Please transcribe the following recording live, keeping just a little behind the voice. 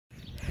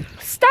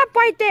stop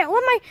right there.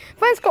 Let my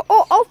friends go.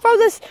 Oh, I'll throw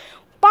this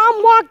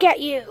bomb rock at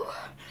you.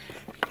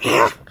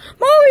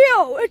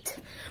 Mario! It's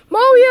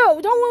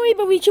Mario! Don't worry,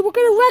 Luigi. We're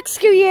gonna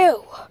rescue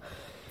you.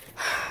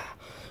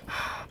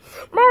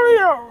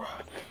 Mario!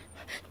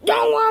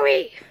 Don't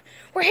worry.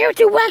 We're here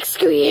to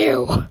rescue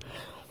you.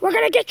 We're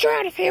gonna get you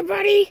out of here,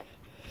 buddy.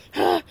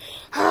 Help!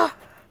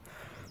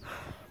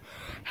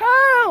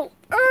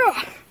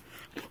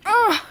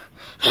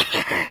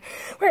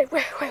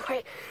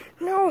 Wait.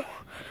 No.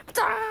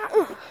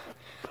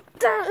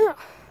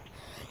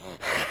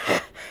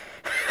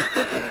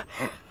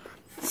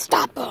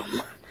 Stop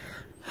him.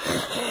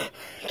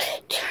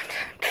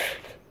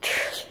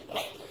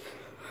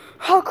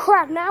 Oh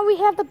crap, now we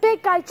have the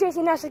big guy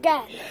chasing us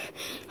again.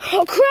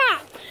 Oh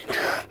crap!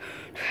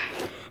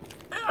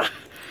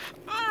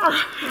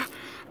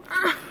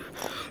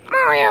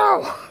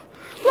 Mario!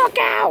 Look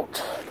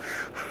out!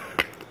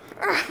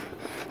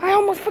 I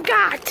almost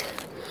forgot.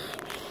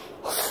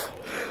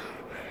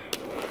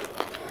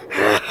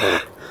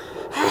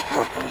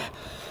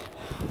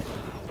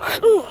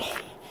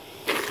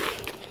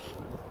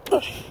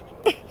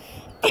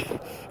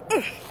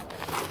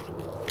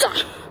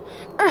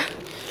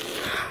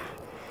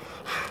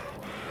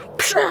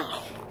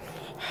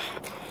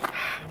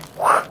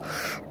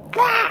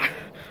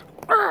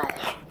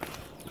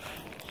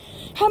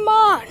 Come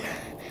on.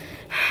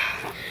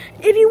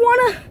 If you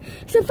want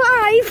to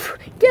survive,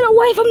 get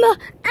away from the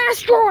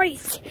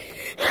asteroids.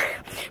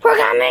 We're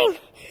coming.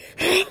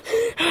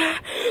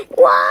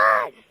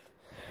 Run.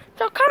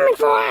 They're coming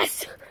for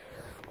us.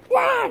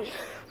 Run.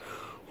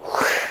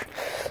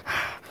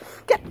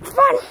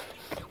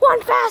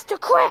 Run faster,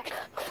 quick.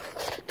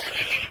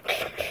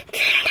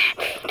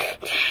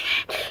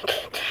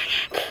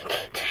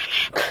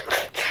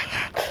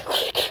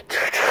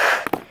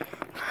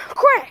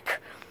 Quick.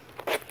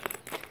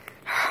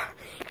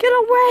 Get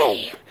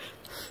away.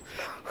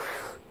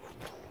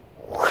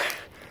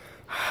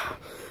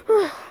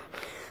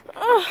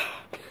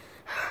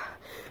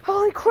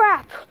 Holy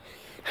crap.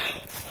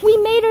 We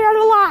made it out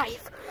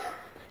alive.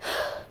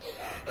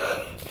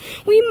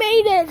 We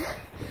made it.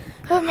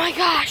 Oh my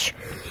gosh.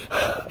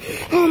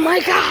 Oh my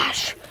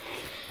gosh.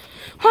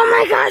 Oh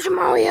my gosh,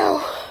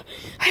 Mario.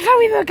 I thought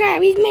we were good.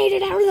 We made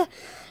it out of the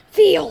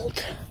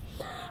field.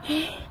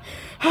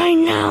 I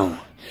know.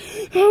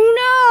 Oh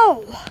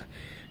no.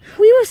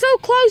 We were so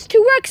close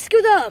to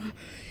rescue them.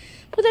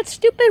 But that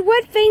stupid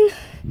red thing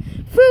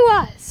threw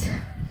us.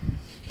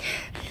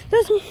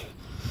 There's more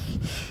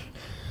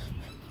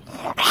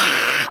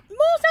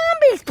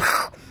zombies.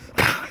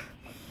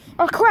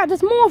 Oh crap,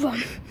 there's more of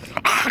them.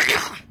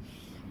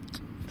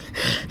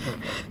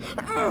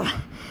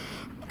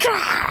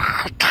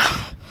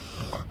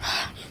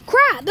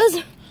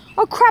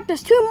 Crap,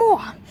 there's two more.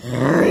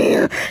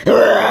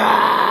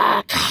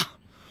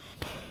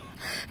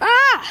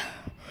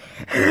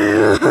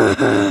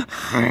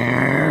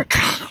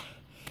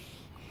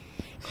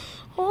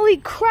 Holy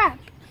crap.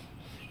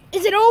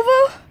 Is it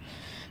over?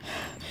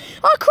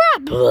 Oh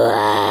crap.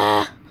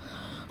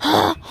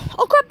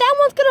 Oh crap, that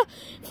one's gonna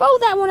throw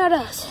that one at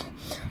us.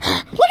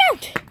 Look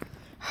out.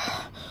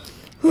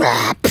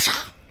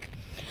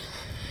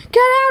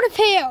 Get out of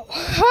here.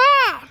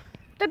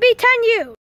 The B-10U.